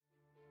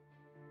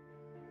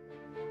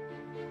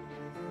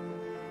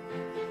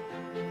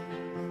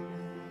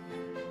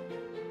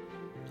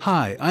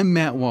Hi, I'm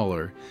Matt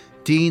Waller,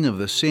 Dean of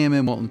the Sam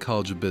M. Walton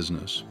College of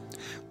Business.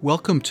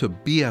 Welcome to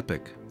Be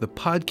Epic, the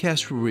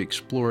podcast where we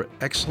explore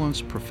excellence,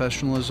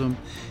 professionalism,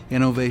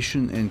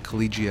 innovation, and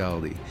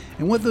collegiality,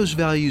 and what those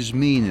values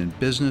mean in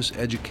business,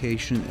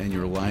 education, and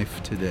your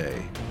life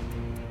today.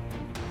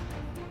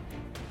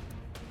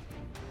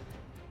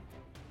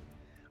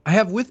 I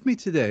have with me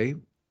today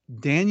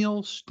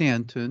Daniel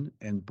Stanton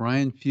and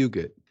Brian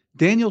Fugit.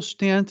 Daniel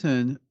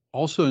Stanton,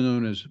 also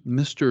known as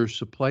Mr.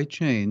 Supply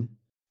Chain,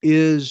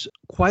 is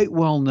quite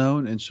well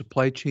known in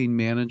supply chain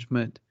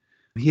management.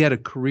 He had a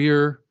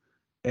career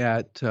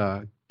at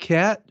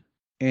CAT,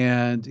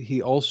 and he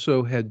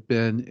also had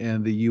been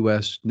in the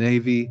U.S.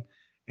 Navy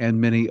and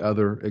many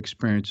other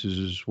experiences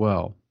as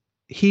well.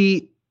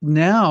 He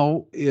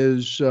now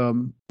is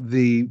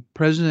the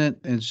president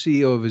and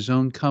CEO of his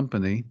own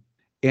company,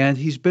 and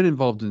he's been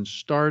involved in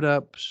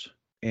startups,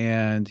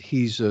 and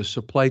he's a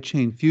supply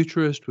chain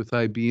futurist with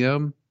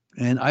IBM,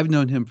 and I've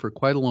known him for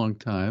quite a long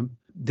time.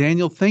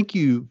 Daniel, thank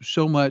you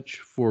so much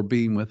for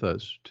being with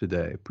us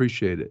today.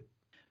 Appreciate it.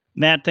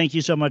 Matt, thank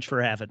you so much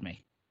for having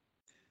me.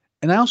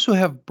 And I also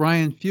have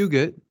Brian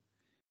Fugit.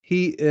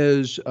 He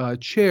is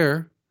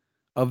chair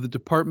of the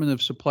Department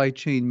of Supply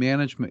Chain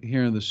Management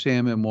here in the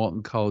Sam M.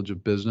 Walton College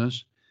of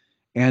Business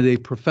and a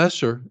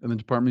professor in the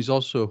department. He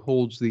also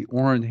holds the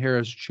Orrin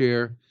Harris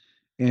Chair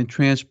in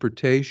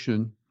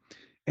Transportation.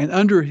 And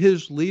under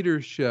his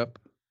leadership,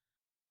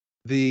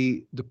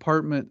 the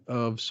Department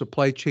of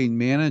Supply Chain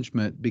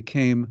Management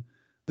became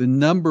the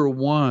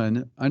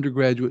 #1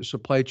 undergraduate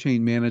supply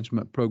chain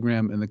management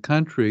program in the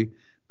country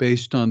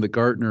based on the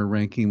Gartner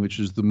ranking, which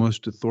is the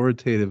most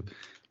authoritative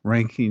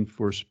ranking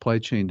for supply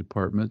chain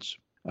departments.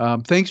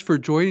 Thanks for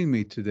joining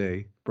me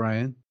today,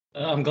 Brian.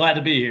 I'm glad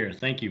to be here.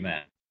 Thank you,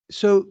 Matt.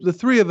 So the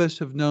three of us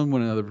have known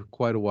one another for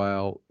quite a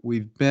while.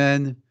 We've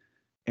been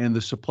in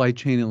the supply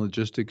chain and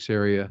logistics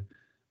area.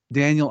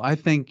 Daniel, I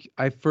think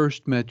I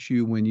first met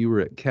you when you were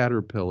at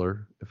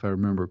Caterpillar, if I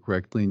remember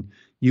correctly. And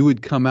you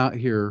would come out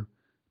here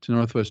to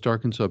Northwest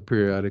Arkansas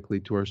periodically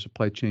to our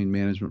Supply Chain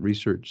Management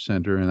Research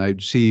Center, and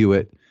I'd see you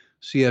at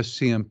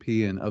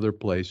CSCMP and other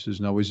places,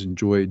 and always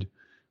enjoyed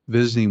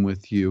visiting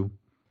with you.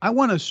 I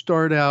want to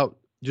start out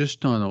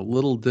just on a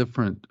little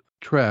different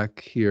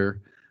track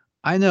here.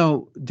 I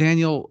know,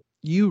 Daniel,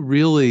 you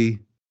really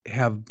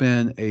have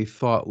been a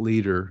thought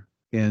leader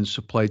in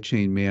supply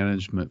chain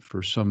management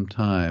for some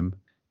time.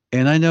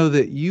 And I know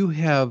that you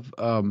have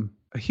a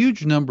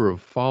huge number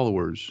of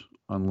followers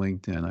on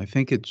LinkedIn. I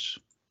think it's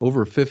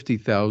over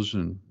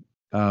 50,000,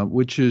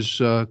 which is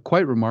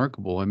quite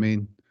remarkable. I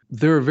mean,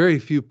 there are very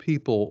few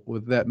people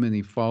with that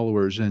many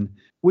followers. And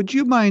would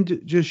you mind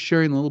just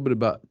sharing a little bit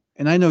about,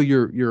 and I know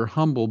you're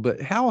humble,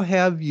 but how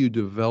have you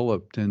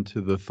developed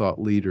into the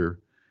thought leader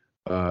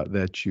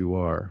that you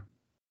are?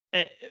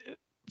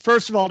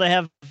 First of all, to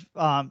have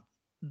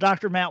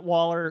Dr. Matt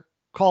Waller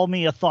call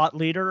me a thought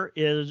leader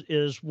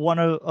is one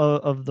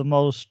of the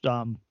most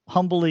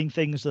humbling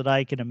things that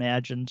I can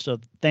imagine. So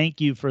thank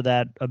you for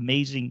that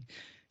amazing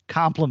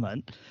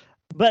compliment.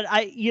 But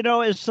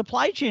as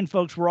supply chain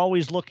folks, we're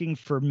always looking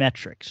for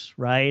metrics,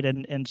 right?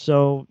 And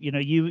so,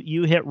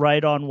 you hit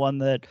right on one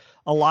that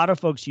a lot of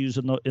folks use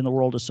in the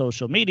world of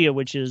social media,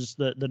 which is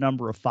the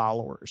number of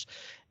followers.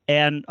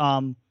 And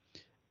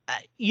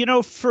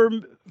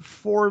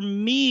for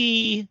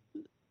me,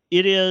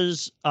 it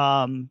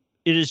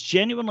is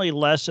genuinely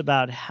less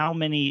about how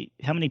many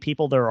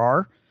people there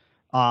are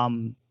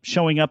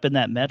showing up in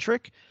that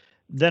metric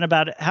than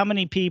about how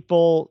many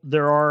people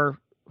there are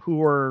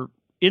who are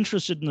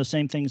interested in the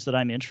same things that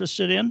I'm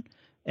interested in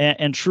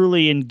and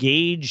truly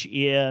engage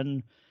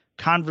in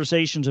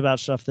conversations about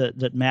stuff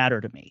that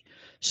matter to me.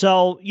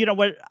 So,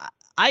 what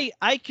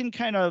I can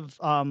kind of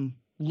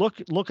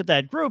look at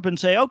that group and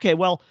say, okay,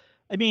 well,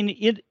 I mean,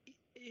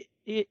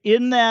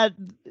 in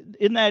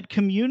that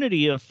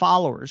community of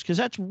followers, because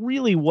that's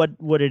really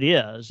what it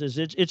is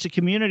it's a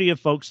community of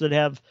folks that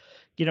have,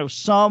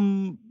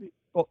 some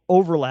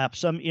overlap,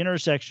 some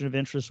intersection of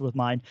interest with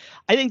mine.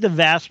 I think the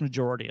vast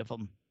majority of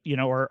them,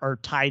 are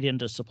tied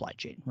into supply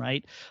chain,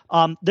 right?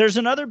 There's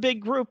another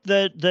big group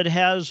that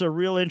has a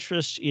real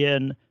interest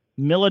in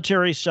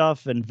military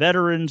stuff and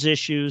veterans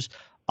issues.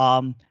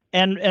 And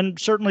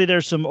certainly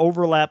there's some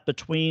overlap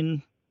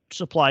between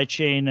supply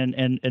chain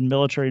and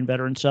military and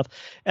veteran stuff.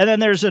 And then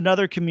there's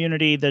another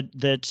community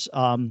that's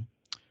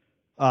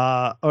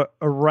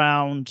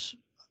around,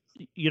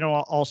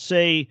 I'll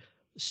say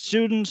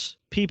students,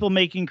 people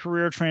making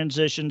career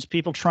transitions,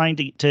 people trying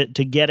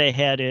to get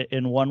ahead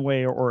in one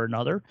way or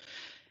another.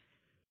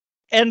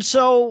 And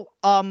so,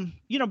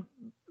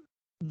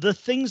 the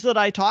things that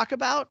I talk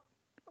about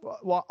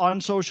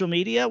on social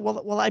media,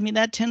 well, I mean,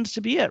 that tends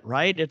to be it,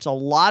 right? It's a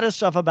lot of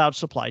stuff about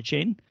supply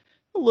chain,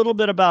 a little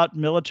bit about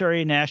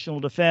military, national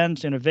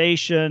defense,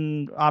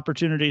 innovation,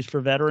 opportunities for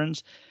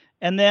veterans.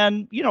 And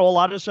then, a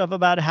lot of stuff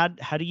about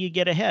how do you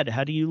get ahead?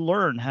 How do you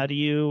learn? How do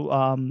you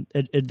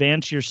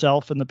advance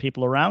yourself and the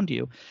people around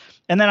you?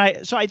 And then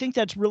I think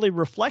that's really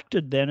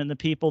reflected then in the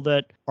people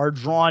that are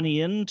drawn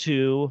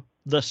into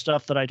the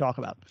stuff that I talk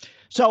about.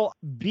 So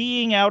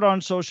being out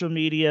on social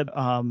media,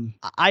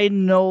 I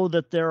know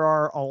that there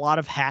are a lot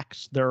of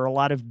hacks, there are a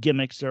lot of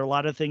gimmicks, there are a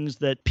lot of things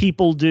that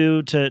people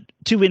do to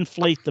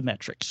inflate the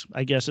metrics,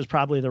 I guess is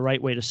probably the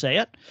right way to say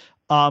it.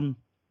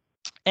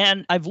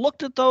 And I've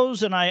looked at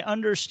those and I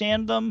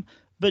understand them,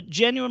 but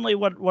genuinely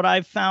what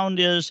I've found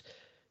is,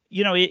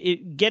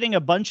 getting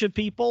a bunch of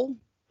people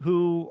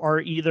who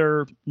are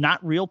either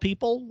not real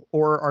people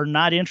or are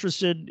not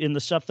interested in the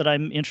stuff that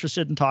I'm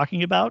interested in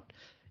talking about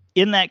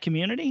in that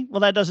community, well,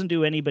 that doesn't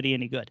do anybody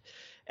any good.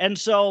 And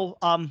so,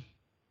 I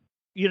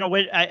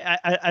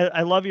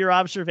love your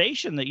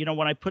observation that,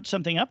 when I put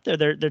something up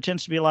there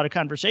tends to be a lot of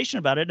conversation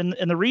about it.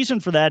 And the reason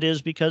for that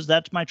is because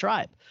that's my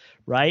tribe,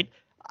 right?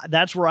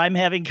 That's where I'm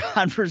having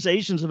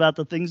conversations about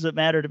the things that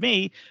matter to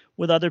me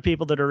with other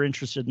people that are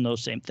interested in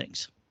those same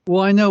things.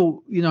 Well, I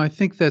know, I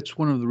think that's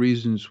one of the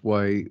reasons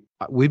why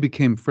we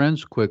became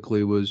friends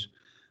quickly was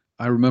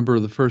I remember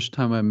the first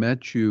time I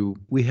met you,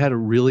 we had a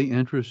really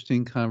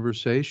interesting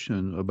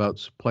conversation about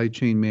supply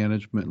chain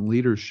management and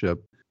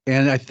leadership.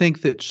 And I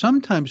think that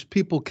sometimes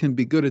people can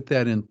be good at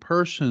that in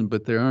person,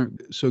 but they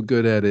aren't so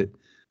good at it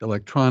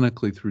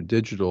electronically through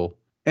digital,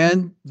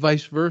 and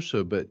vice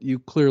versa. But you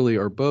clearly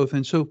are both.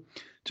 And so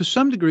to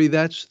some degree,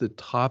 that's the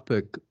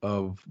topic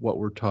of what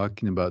we're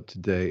talking about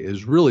today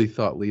is really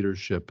thought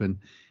leadership. And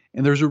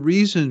there's a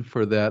reason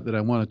for that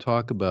I want to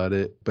talk about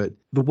it. But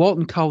the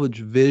Walton College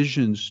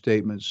vision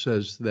statement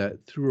says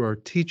that through our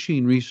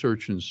teaching,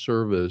 research, and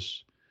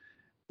service,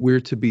 we're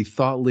to be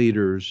thought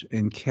leaders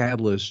and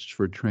catalysts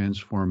for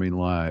transforming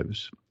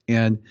lives.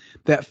 And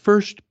that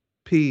first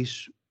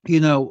piece,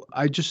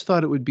 I just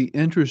thought it would be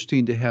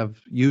interesting to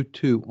have you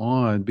two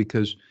on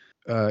because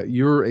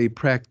you're a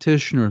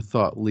practitioner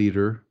thought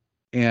leader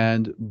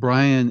and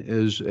Brian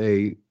is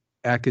a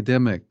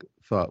academic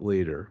thought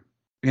leader.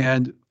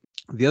 And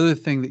the other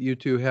thing that you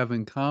two have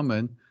in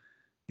common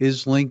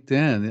is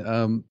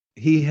LinkedIn.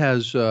 He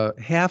has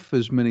half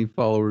as many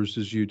followers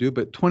as you do,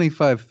 but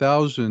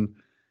 25,000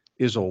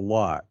 is a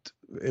lot,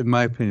 in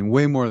my opinion,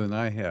 way more than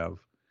I have.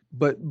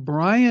 But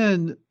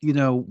Brian,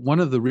 one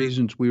of the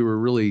reasons we were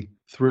really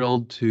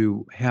thrilled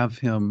to have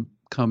him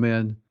come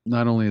in,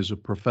 not only as a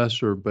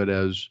professor, but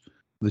as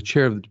the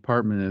chair of the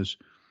department is,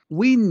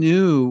 we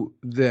knew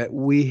that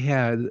we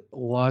had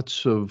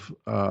lots of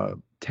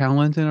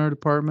talent in our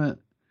department.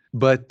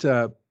 But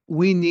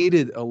we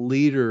needed a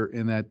leader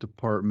in that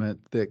department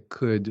that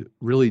could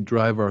really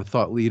drive our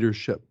thought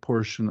leadership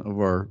portion of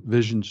our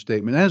vision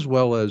statement, as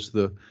well as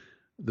the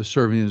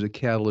serving as a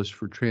catalyst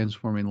for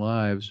transforming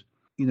lives.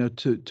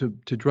 To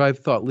drive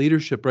thought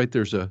leadership, right?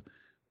 There's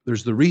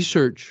the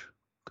research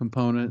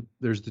component,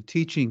 there's the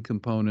teaching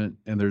component,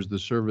 and there's the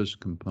service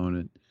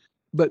component.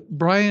 But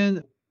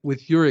Brian,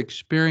 with your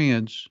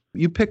experience,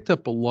 you picked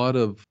up a lot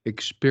of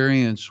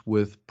experience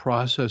with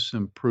process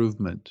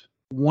improvement.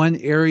 One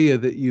area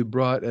that you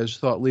brought as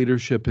thought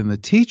leadership in the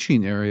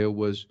teaching area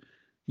was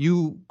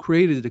you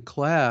created a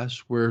class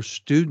where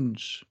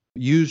students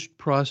used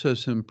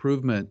process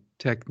improvement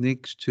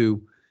techniques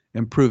to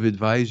improve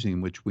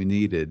advising, which we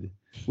needed.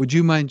 Would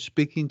you mind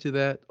speaking to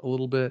that a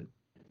little bit?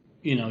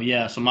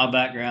 Yeah. So my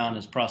background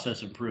is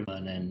process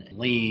improvement and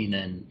lean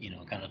and,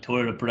 kind of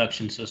Toyota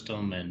production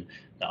system and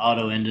the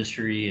auto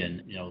industry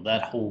and,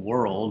 that whole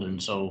world.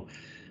 And so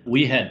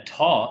we had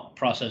taught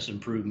process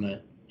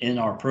improvement in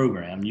our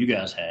program, you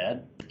guys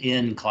had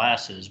in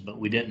classes, but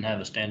we didn't have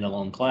a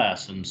standalone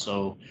class. And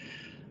so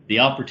the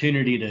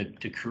opportunity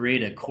to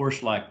create a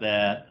course like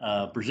that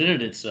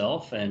presented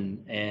itself.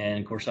 And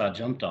of course, I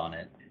jumped on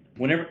it.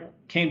 Whenever it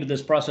came to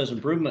this process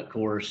improvement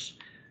course,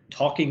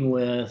 talking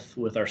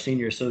with our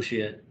senior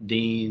associate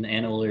dean,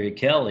 Anna O'Leary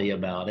Kelly,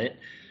 about it,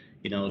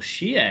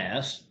 she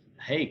asked,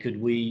 hey,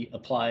 could we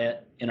apply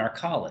it in our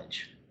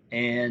college?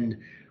 And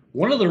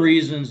one of the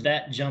reasons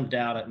that jumped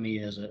out at me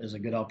as a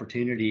good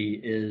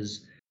opportunity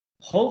is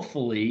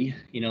hopefully,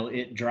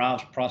 it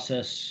drives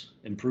process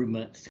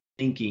improvement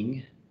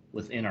thinking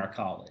within our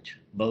college,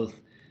 both,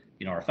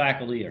 our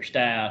faculty, our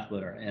staff,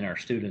 but our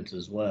students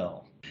as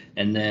well.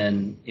 And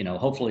then,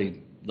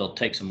 hopefully they'll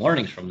take some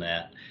learnings from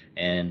that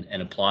and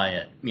apply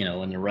it,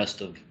 in the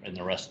rest of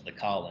the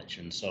college.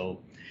 And so,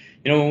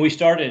 when we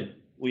started,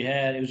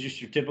 it was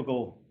just your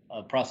typical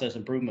process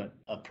improvement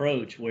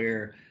approach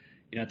where,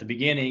 at the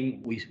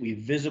beginning, we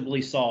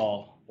visibly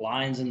saw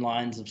lines and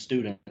lines of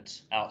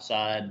students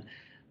outside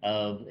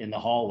in the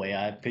hallway.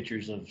 I have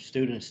pictures of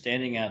students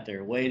standing out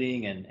there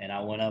waiting, and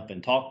I went up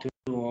and talked to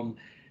them,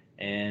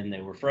 and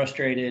they were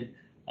frustrated.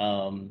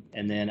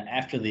 And then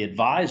after the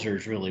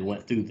advisors really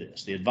went through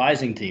this, the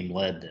advising team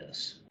led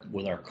this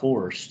with our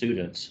core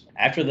students.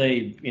 After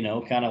they,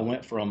 kind of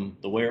went from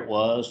where it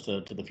was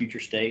to the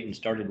future state and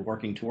started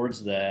working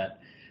towards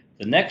that,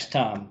 the next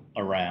time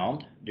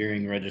around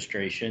during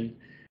registration,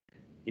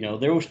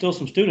 there were still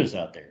some students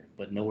out there,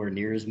 but nowhere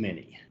near as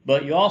many.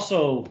 But you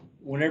also,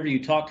 whenever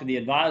you talk to the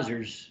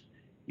advisors,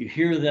 you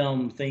hear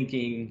them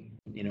thinking,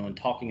 and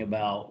talking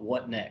about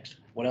what next,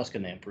 what else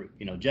can they improve?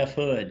 Jeff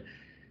Hood,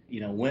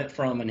 went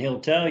from, and he'll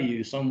tell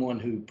you, someone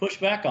who pushed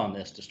back on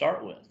this to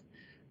start with,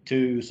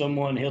 to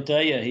someone, he'll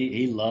tell you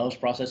he loves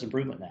process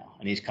improvement now,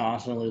 and he's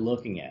constantly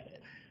looking at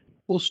it.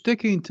 Well,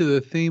 sticking to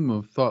the theme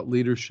of thought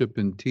leadership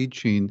and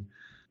teaching,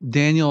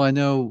 Daniel, I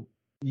know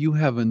you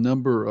have a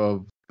number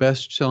of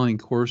best-selling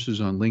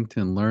courses on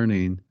LinkedIn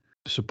Learning,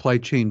 Supply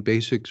Chain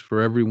Basics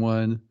for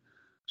Everyone,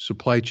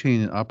 Supply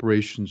Chain and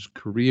Operations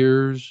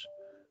Careers,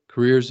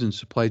 Careers in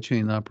Supply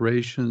Chain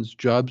Operations,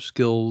 Job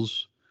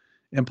Skills,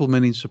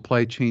 Implementing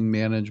Supply Chain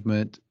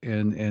Management,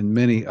 and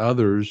many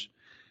others.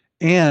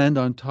 And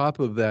on top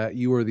of that,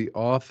 you are the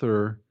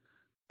author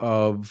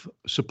of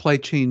Supply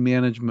Chain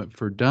Management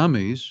for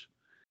Dummies.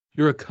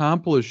 Your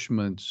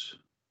accomplishments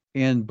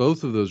in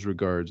both of those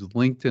regards,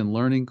 LinkedIn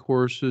Learning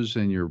courses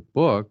and your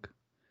book,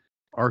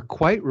 are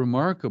quite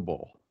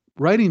remarkable.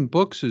 Writing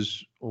books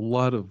is a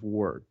lot of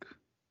work.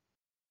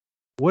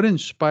 What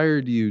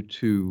inspired you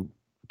to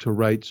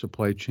write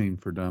Supply Chain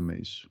for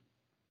Dummies?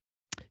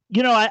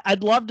 You know,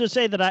 I'd love to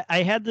say that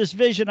I had this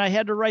vision. I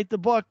had to write the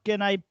book,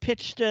 and I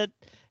pitched it,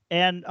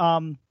 and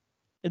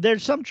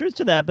there's some truth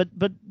to that.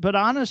 But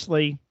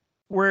honestly,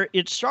 where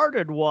it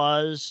started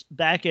was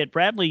back at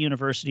Bradley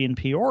University in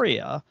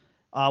Peoria,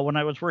 when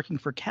I was working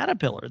for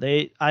Caterpillar.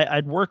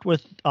 I'd worked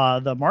with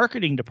the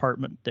marketing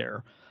department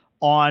there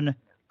on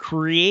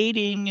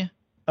creating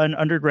an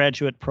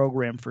undergraduate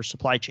program for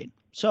supply chain.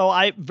 So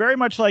I very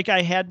much like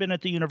I had been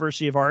at the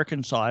University of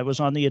Arkansas, I was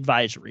on the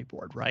advisory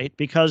board, right?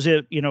 Because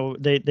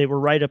they were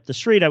right up the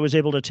street. I was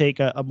able to take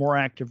a more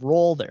active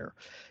role there.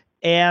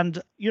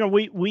 And,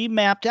 we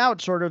mapped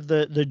out sort of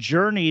the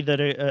journey that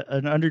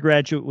an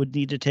undergraduate would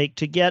need to take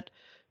to get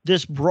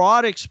this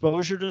broad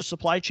exposure to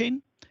supply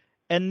chain,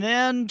 and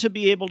then to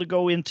be able to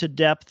go into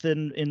depth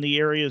in the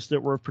areas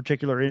that were of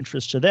particular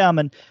interest to them.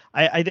 And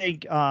I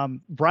think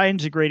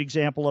Brian's a great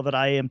example of it.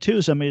 I am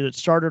too. Somebody that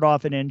started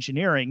off in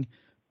engineering,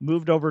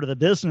 moved over to the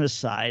business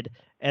side,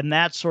 and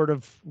that's sort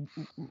of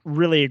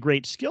really a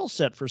great skill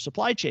set for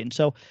supply chain.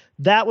 So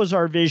that was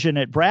our vision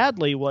at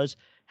Bradley, was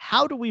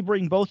how do we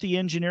bring both the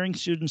engineering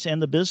students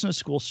and the business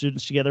school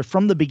students together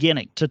from the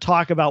beginning to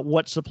talk about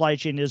what supply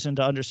chain is and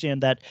to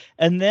understand that,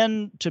 and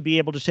then to be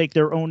able to take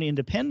their own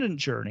independent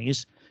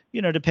journeys,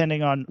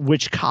 depending on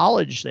which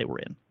college they were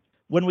in.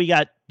 When we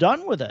got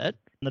done with it,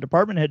 the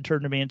department head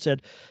turned to me and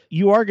said,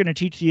 "You are going to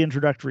teach the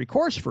introductory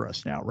course for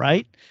us now,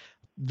 right?"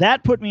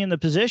 That put me in the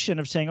position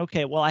of saying,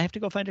 okay, well, I have to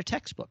go find a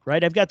textbook,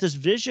 right? I've got this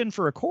vision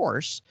for a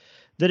course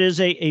that is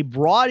a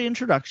broad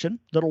introduction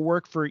that'll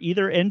work for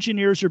either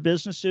engineers or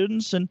business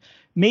students, and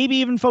maybe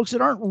even folks that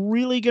aren't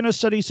really going to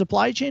study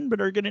supply chain, but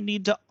are going to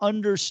need to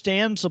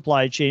understand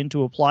supply chain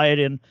to apply it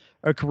in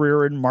a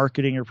career in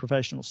marketing or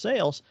professional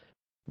sales.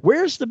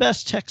 Where's the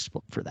best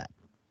textbook for that?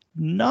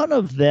 None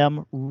of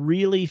them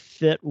really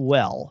fit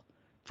well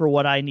for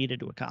what I needed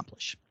to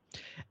accomplish.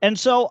 And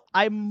so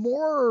I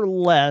more or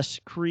less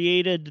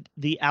created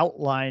the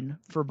outline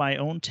for my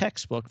own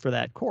textbook for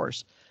that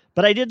course.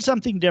 But I did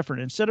something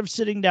different. Instead of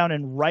sitting down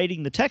and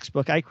writing the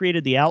textbook, I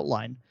created the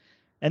outline.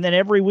 And then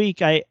every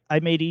week I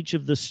made each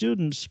of the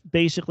students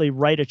basically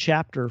write a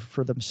chapter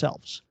for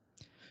themselves.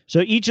 So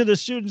each of the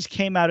students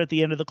came out at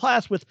the end of the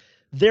class with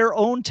their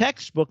own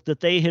textbook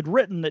that they had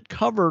written that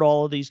covered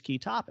all of these key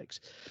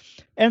topics.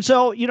 And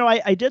so,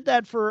 I did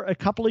that for a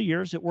couple of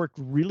years. It worked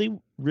really,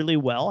 really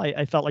well.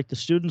 I felt like the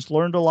students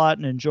learned a lot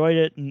and enjoyed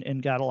it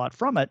and got a lot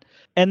from it.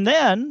 And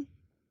then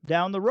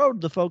down the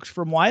road, the folks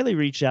from Wiley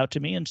reached out to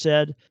me and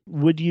said,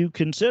 would you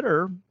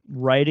consider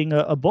writing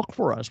a book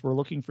for us? We're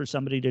looking for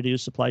somebody to do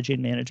supply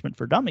chain management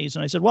for dummies.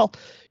 And I said, well,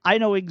 I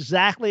know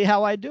exactly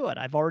how I do it.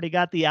 I've already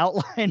got the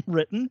outline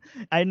written.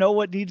 I know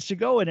what needs to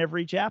go in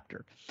every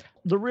chapter.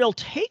 The real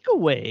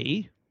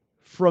takeaway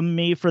from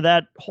me for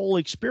that whole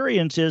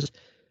experience is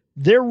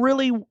there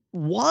really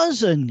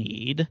was a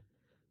need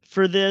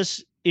for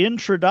this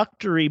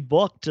introductory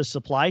book to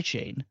supply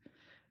chain,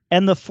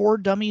 and the For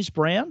Dummies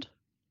brand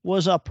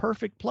was a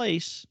perfect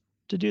place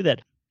to do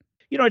that.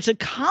 It's a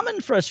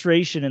common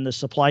frustration in the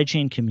supply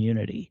chain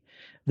community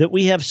that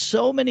we have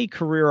so many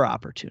career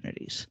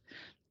opportunities,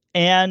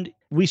 and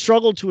we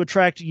struggle to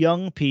attract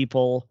young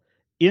people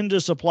into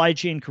supply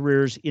chain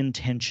careers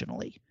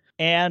intentionally.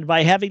 And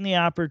by having the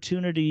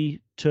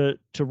opportunity to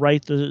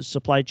write the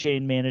Supply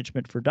Chain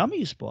Management for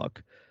Dummies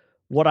book,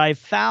 what I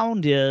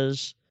found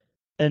is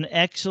an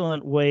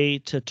excellent way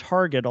to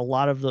target a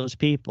lot of those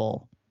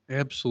people.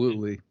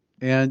 Absolutely.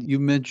 And you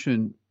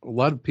mentioned a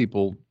lot of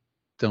people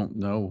don't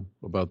know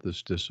about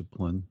this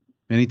discipline.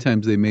 Many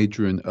times they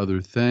major in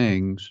other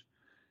things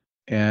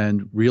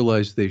and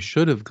realize they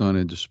should have gone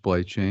into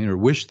supply chain, or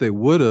wish they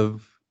would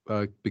have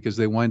because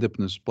they wind up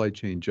in a supply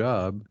chain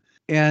job.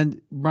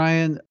 And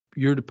Brian,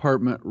 your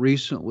department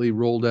recently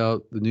rolled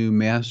out the new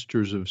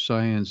Masters of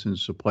Science in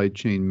Supply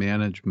Chain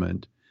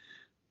Management,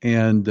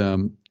 and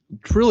to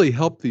really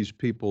help these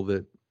people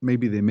that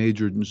maybe they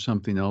majored in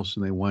something else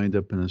and they wind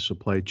up in a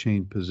supply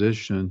chain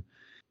position,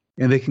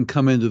 and they can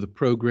come into the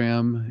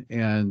program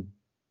and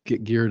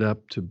get geared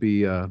up to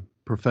be a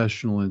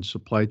professional in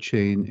supply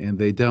chain, and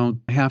they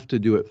don't have to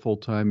do it full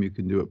time. You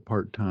can do it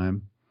part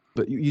time.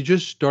 But you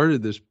just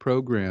started this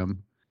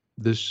program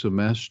this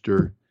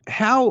semester.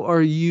 How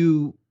are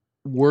you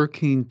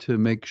working to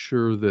make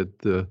sure that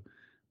the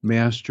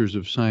Masters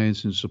of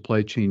Science in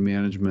Supply Chain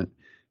Management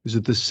is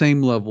at the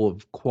same level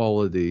of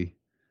quality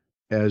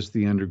as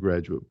the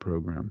undergraduate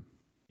program?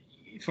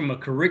 From a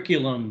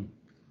curriculum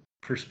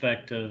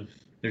perspective,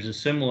 there's a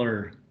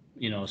similar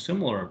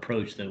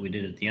approach that we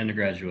did at the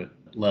undergraduate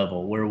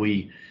level, where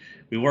we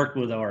worked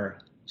with our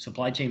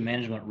supply chain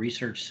management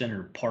research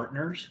center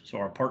partners, so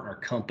our partner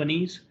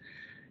companies,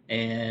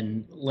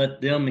 and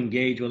let them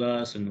engage with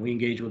us and we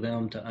engage with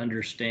them to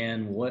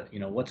understand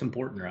what's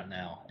important right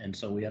now. And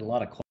so we had a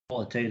lot of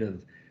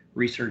qualitative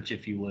research,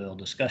 if you will,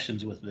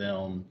 discussions with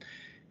them.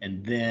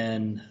 And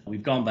then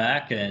we've gone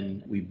back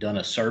and we've done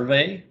a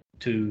survey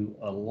to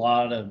a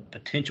lot of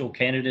potential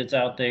candidates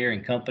out there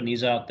and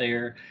companies out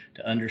there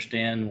to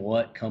understand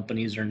what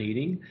companies are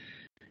needing.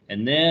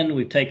 And then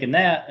we've taken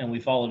that and we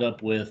followed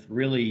up with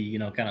really,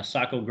 kind of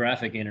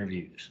psychographic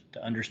interviews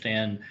to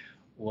understand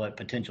what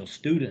potential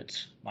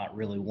students might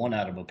really want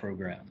out of a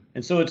program.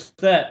 And so it's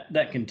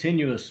that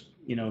continuous,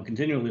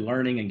 continually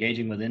learning,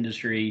 engaging with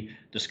industry,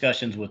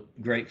 discussions with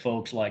great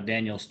folks like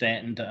Daniel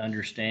Stanton to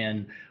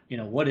understand,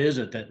 what is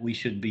it that we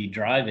should be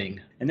driving,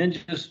 and then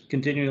just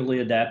continually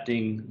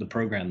adapting the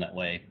program that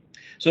way.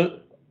 So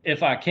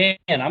if I can,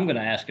 I'm going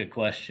to ask a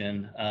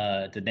question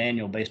to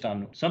Daniel based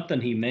on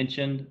something he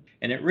mentioned,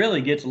 and it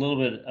really gets a little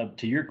bit up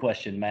to your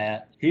question,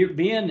 Matt. Here,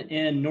 being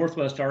in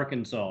Northwest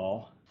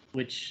Arkansas,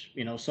 which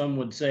some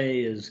would say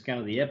is kind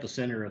of the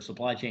epicenter of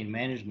supply chain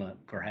management,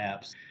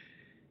 perhaps,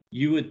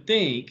 you would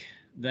think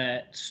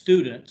that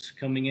students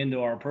coming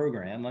into our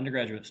program,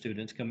 undergraduate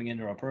students coming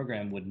into our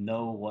program, would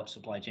know what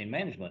supply chain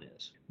management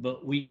is.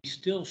 But we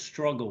still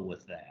struggle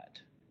with that.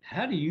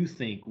 How do you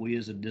think we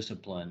as a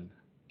discipline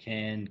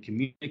can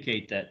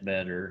communicate that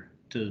better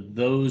to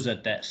those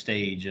at that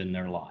stage in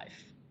their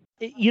life?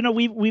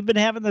 We've been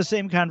having the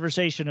same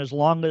conversation as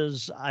long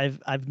as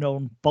I've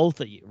known both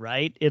of you,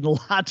 right? In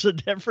lots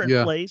of different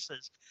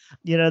places.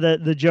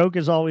 The joke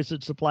is always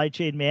that supply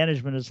chain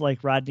management is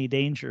like Rodney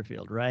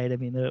Dangerfield, right? I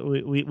mean,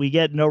 we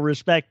get no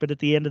respect, but at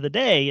the end of the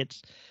day,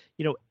 it's,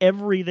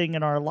 everything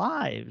in our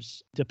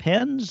lives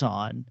depends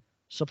on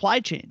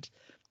supply chains.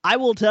 I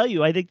will tell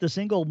you, I think the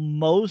single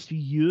most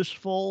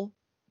useful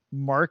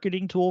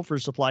marketing tool for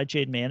supply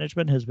chain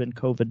management has been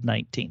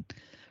COVID-19.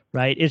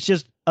 Right? It's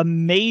just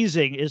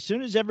amazing. As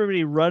soon as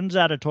everybody runs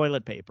out of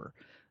toilet paper,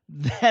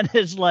 then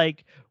it's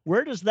like,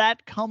 where does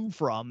that come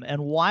from?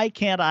 And why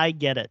can't I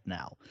get it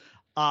now?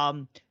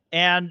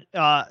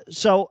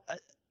 So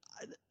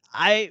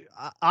I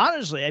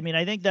honestly,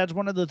 I think that's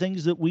one of the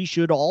things that we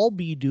should all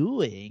be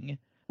doing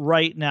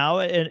right now,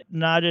 and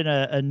not in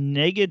a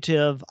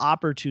negative,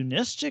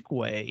 opportunistic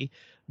way,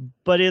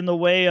 but in the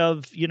way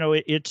of,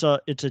 it's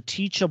a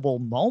teachable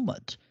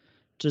moment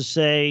to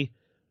say,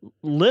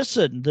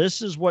 listen,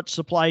 this is what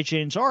supply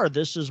chains are.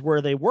 This is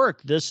where they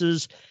work. This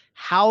is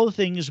how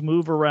things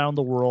move around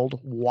the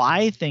world,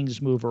 why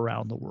things move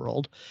around the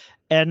world,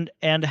 and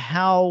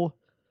how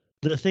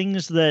the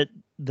things that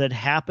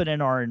happen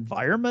in our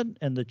environment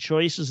and the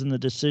choices and the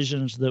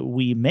decisions that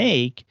we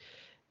make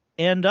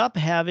end up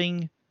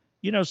having,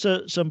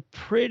 some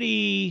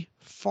pretty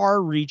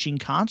far-reaching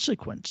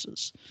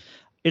consequences.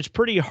 It's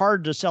pretty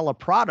hard to sell a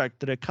product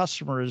that a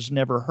customer has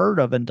never heard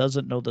of and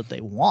doesn't know that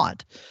they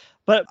want.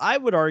 But I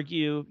would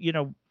argue,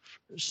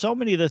 so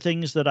many of the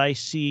things that I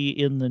see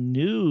in the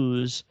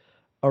news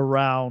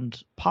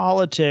around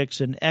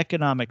politics and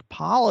economic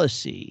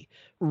policy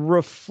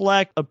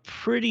reflect a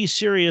pretty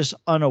serious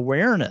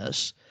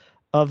unawareness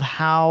of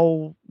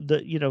how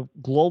the,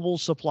 global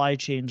supply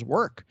chains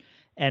work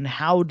and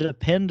how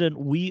dependent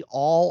we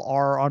all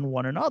are on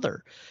one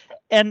another.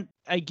 And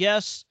I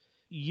guess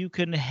you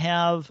can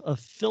have a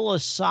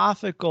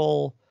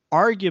philosophical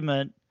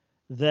argument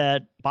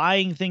that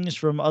buying things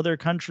from other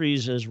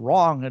countries is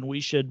wrong and we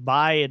should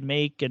buy and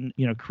make and,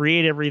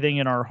 create everything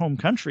in our home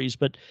countries.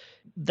 But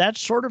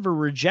that's sort of a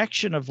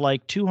rejection of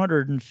like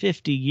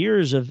 250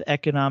 years of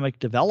economic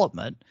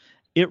development.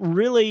 It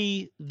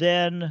really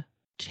then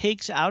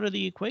takes out of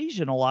the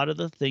equation a lot of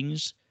the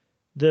things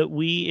that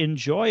we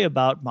enjoy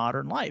about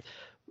modern life.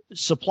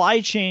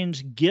 Supply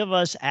chains give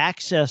us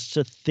access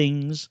to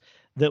things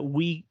that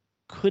we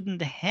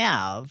couldn't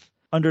have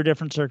under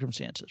different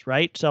circumstances,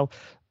 right? So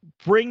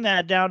bring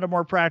that down to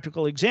more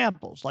practical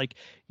examples. Like,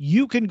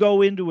 you can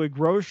go into a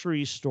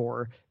grocery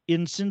store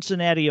in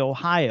Cincinnati,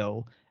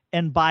 Ohio,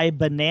 and buy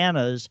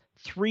bananas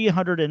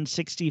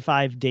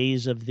 365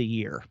 days of the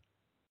year.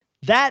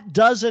 That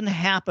doesn't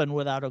happen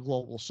without a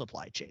global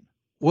supply chain.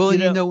 Well,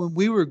 when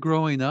we were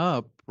growing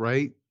up,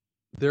 right,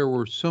 there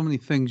were so many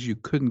things you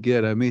couldn't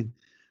get. I mean,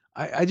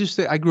 I just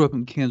say I grew up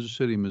in Kansas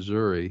City,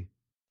 Missouri.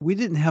 We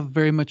didn't have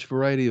very much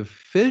variety of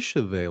fish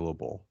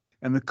available,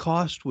 and the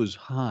cost was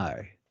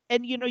high.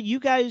 And, you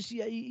guys,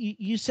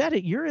 you said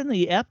it, you're in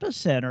the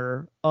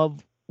epicenter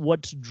of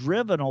what's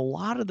driven a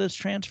lot of this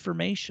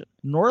transformation.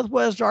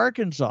 Northwest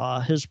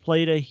Arkansas has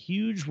played a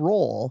huge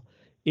role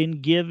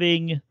in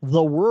giving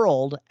the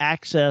world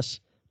access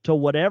to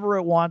whatever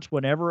it wants,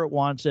 whenever it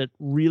wants it,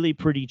 really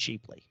pretty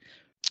cheaply.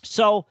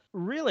 So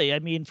really, I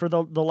mean, for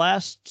the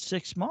last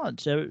 6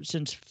 months,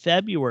 since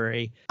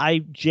February, I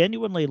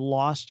genuinely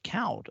lost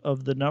count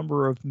of the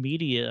number of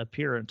media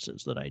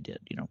appearances that I did.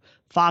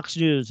 Fox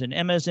News and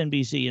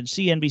MSNBC and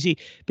CNBC,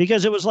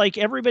 because it was like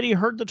everybody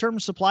heard the term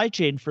supply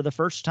chain for the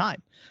first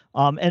time,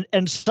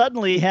 and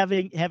suddenly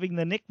having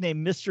the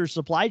nickname Mr.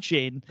 Supply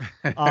Chain,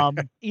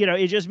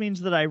 it just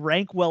means that I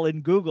rank well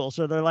in Google.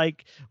 So they're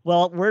like,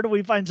 well, where do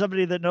we find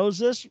somebody that knows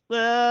this?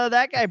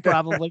 That guy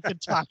probably could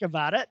talk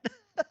about it.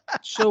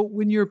 So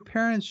when your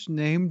parents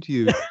named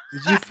you,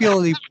 did you feel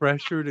any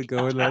pressure to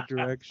go in that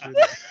direction?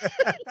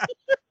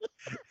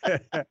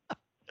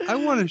 I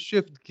want to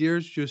shift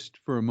gears just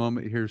for a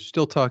moment here,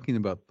 still talking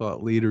about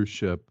thought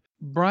leadership.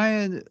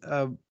 Brian,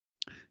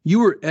 you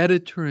were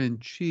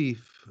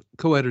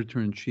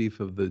co-editor-in-chief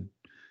of the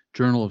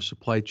Journal of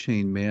Supply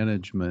Chain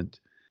Management,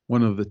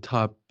 one of the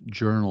top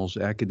journals,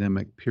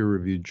 academic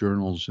peer-reviewed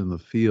journals in the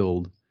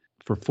field,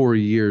 for 4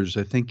 years.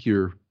 I think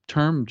your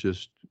term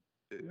just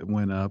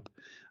went up.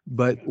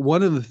 But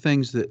one of the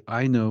things that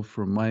I know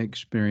from my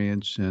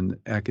experience in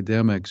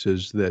academics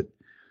is that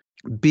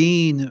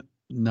being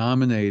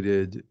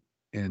nominated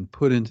and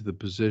put into the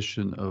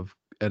position of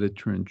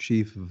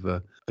editor-in-chief of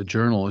a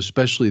journal,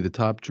 especially the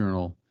top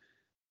journal,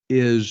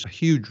 is a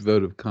huge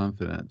vote of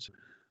confidence.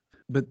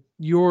 But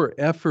your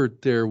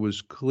effort there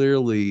was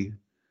clearly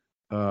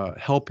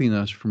helping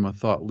us from a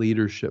thought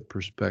leadership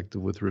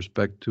perspective with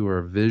respect to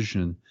our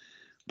vision.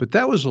 But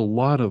that was a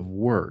lot of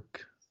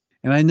work.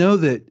 And I know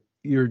that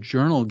your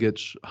journal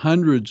gets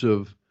hundreds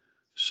of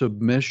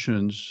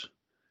submissions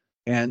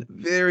and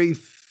very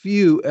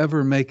few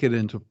ever make it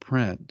into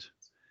print.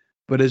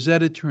 But as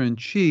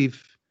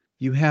editor-in-chief,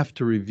 you have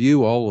to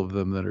review all of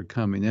them that are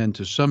coming in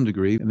to some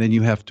degree, and then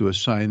you have to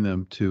assign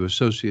them to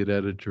associate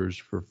editors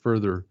for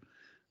further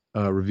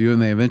review,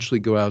 and they eventually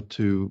go out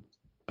to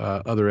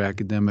other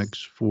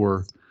academics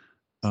for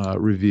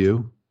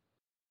review.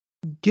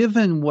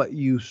 Given what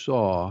you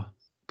saw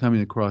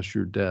coming across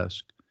your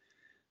desk,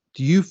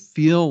 do you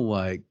feel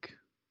like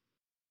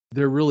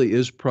there really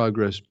is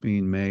progress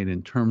being made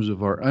in terms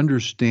of our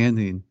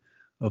understanding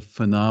of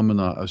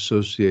phenomena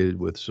associated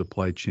with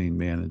supply chain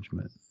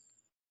management?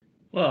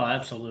 Well,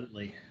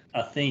 absolutely.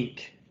 I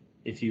think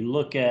if you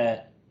look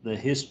at the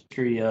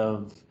history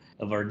of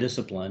our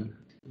discipline,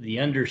 the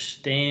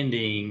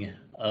understanding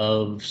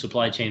of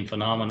supply chain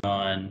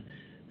phenomenon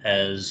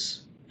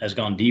has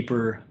gone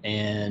deeper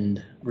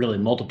and really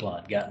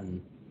multiplied,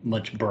 gotten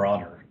much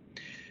broader.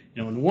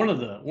 And one of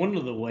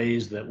the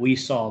ways that we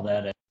saw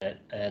that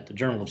at the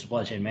Journal of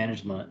Supply Chain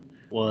Management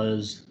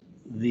was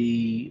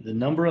the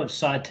number of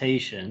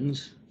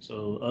citations.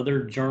 So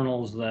other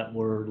journals that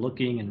were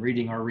looking and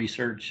reading our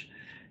research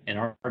and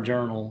our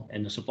journal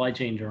and the supply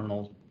chain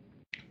journal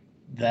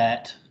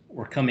that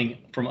were coming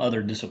from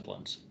other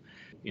disciplines,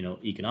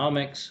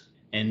 economics,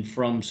 and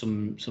from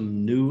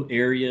some new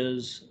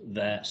areas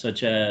that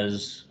such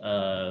as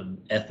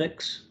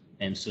ethics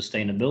and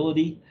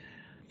sustainability,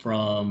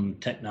 from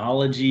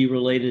technology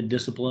related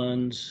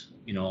disciplines,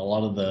 a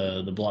lot of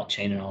the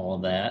blockchain and all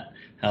of that,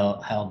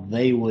 how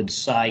they would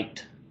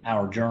cite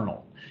our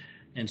journal.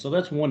 And so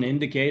that's one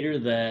indicator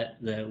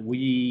that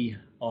we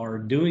are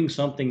doing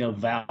something of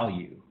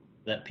value,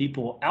 that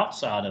people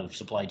outside of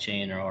supply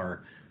chain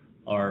are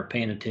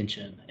paying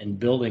attention and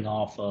building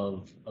off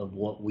of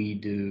what we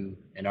do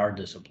in our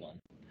discipline.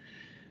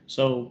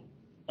 So,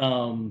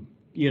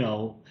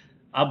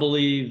 I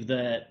believe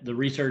that the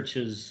research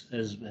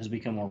has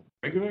become more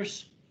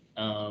rigorous,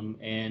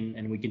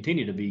 and we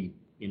continue to be,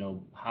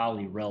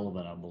 highly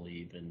relevant, I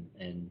believe,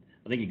 and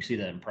I think you can see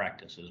that in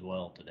practice as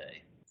well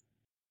today.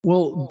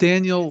 Well,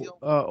 Daniel,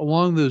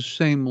 along those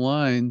same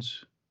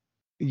lines,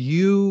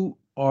 you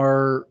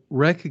are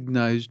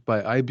recognized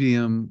by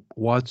IBM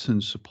Watson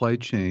Supply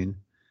Chain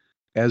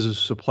as a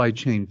supply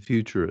chain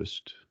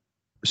futurist.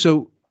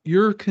 So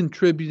you're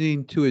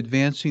contributing to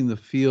advancing the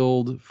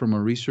field from a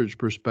research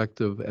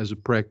perspective as a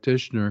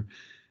practitioner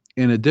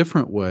in a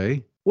different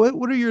way.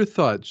 What are your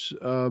thoughts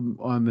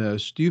on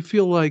this? Do you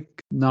feel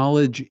like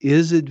knowledge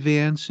is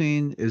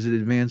advancing? Is it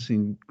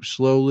advancing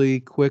slowly,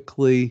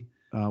 quickly?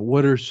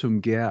 What are some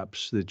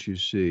gaps that you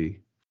see?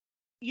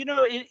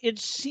 It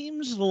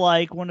seems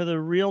like one of the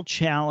real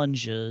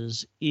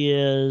challenges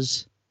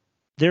is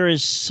there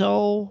is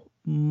so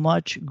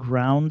much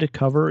ground to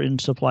cover in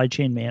supply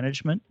chain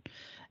management,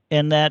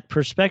 and that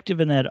perspective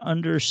and that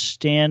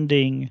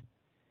understanding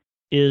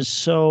is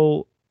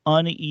so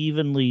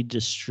unevenly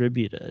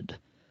distributed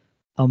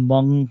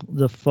among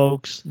the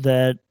folks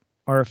that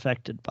are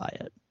affected by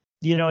it.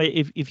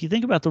 If you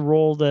think about the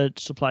role that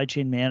supply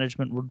chain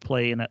management would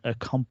play in a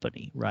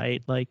company,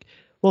 right? Like,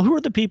 well, who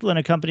are the people in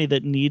a company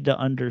that need to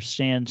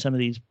understand some of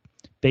these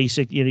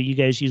basic, you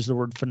guys use the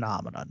word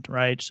phenomenon,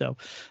 right? So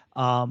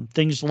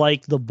things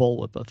like the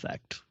bullwhip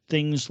effect,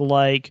 things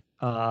like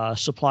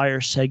supplier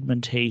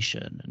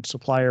segmentation and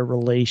supplier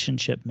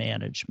relationship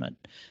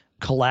management,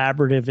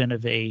 collaborative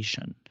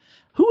innovation.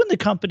 Who in the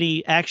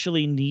company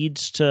actually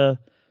needs to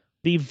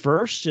be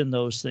versed in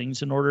those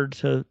things in order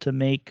to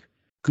make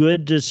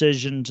good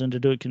decisions and to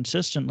do it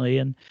consistently?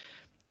 And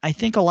I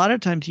think a lot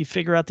of times you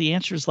figure out the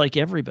answers like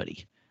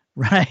everybody,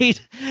 right?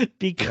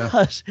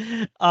 Because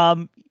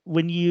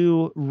when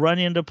you run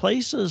into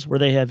places where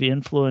they have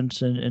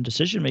influence and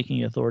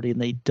decision-making authority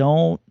and they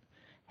don't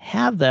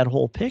have that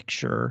whole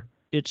picture,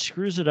 it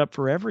screws it up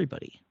for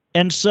everybody.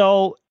 And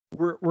so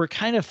we're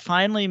kind of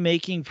finally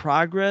making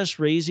progress,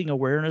 raising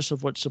awareness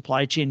of what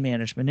supply chain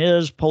management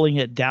is, pulling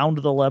it down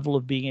to the level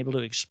of being able to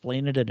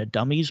explain it in a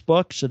dummies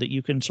book so that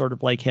you can sort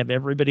of like have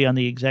everybody on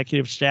the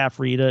executive staff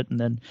read it and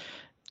then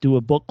do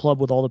a book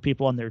club with all the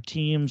people on their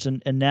teams.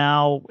 And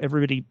now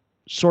everybody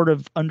sort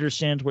of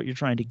understands what you're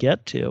trying to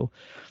get to.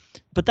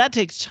 But that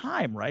takes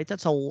time, right?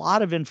 That's a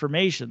lot of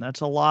information.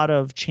 That's a lot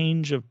of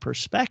change of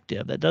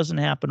perspective. That doesn't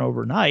happen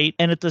overnight.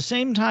 And at the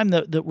same time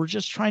that we're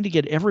just trying to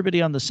get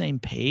everybody on the same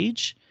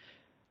page,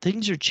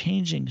 things are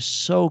changing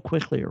so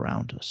quickly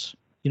around us.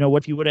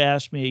 What you would have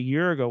asked me a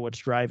year ago, what's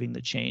driving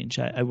the change,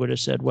 I would have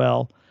said,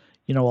 well,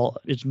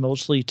 it's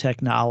mostly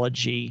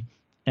technology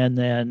and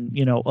then,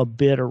 a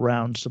bit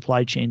around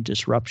supply chain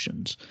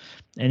disruptions.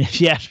 And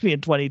if you ask me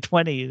in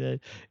 2020,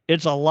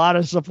 it's a lot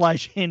of supply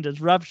chain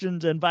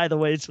disruptions. And by the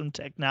way, some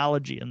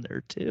technology in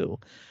there too.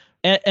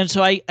 And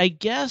so I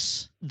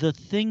guess the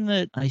thing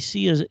that I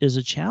see as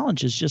a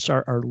challenge is just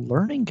our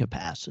learning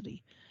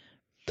capacity.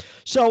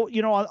 So,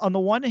 on the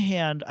one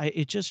hand,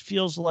 it just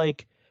feels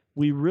like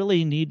we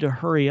really need to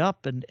hurry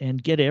up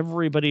and get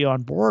everybody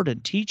on board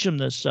and teach them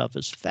this stuff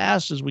as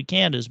fast as we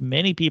can, as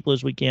many people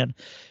as we can,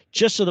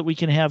 just so that we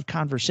can have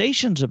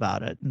conversations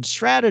about it and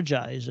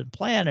strategize and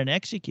plan and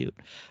execute.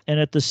 And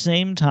at the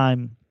same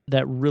time,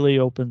 that really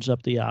opens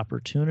up the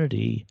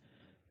opportunity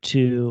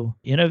to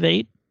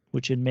innovate,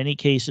 which in many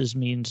cases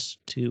means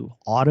to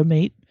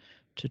automate,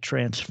 to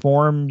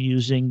transform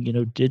using,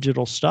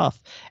 digital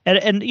stuff.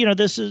 And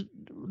this is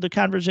the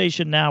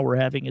conversation now we're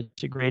having.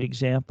 It's a great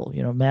example.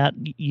 Matt,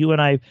 you and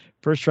I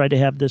first tried to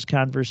have this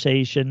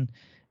conversation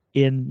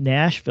in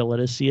Nashville at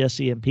a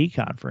CSCMP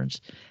conference,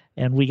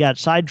 and we got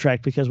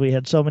sidetracked because we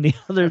had so many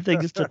other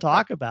things to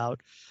talk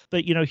about.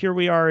 But, here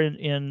we are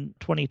in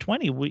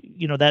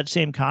 2020. That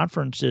same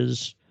conference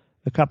is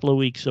a couple of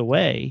weeks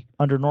away.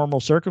 Under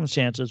normal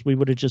circumstances, we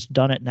would have just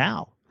done it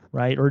now,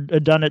 right? Or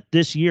done it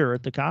this year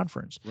at the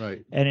conference.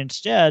 Right. And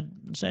instead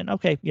saying,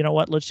 okay, you know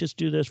what, let's just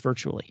do this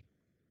virtually.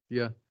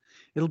 Yeah.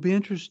 It'll be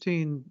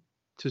interesting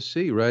to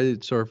see, right?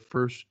 It's our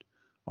first,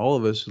 all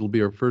of us, it'll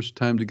be our first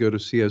time to go to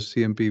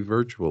CSCMP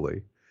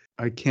virtually.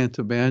 I can't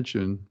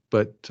imagine,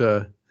 but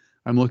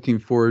I'm looking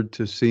forward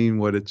to seeing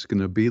what it's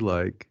going to be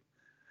like.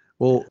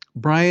 Well,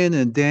 Brian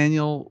and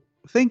Daniel,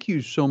 thank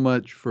you so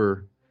much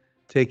for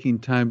taking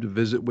time to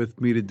visit with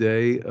me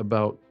today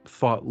about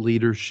thought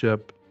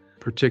leadership,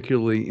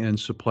 particularly in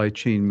supply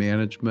chain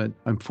management.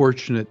 I'm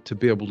fortunate to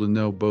be able to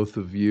know both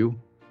of you,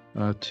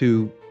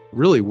 two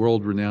really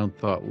world-renowned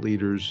thought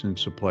leaders in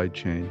supply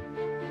chain.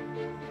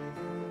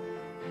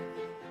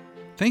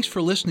 Thanks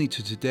for listening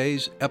to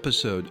today's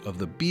episode of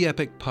the Be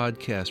Epic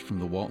podcast from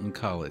the Walton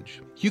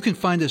College. You can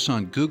find us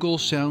on Google,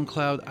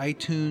 SoundCloud,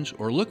 iTunes,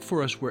 or look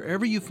for us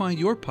wherever you find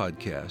your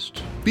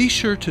podcasts. Be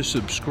sure to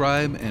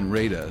subscribe and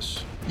rate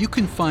us. You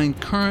can find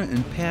current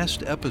and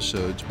past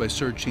episodes by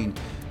searching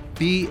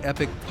Be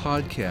Epic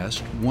Podcast,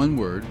 one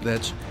word,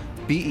 that's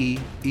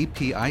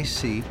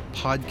BEEPIC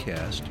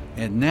podcast,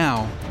 and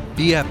now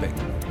Be Epic.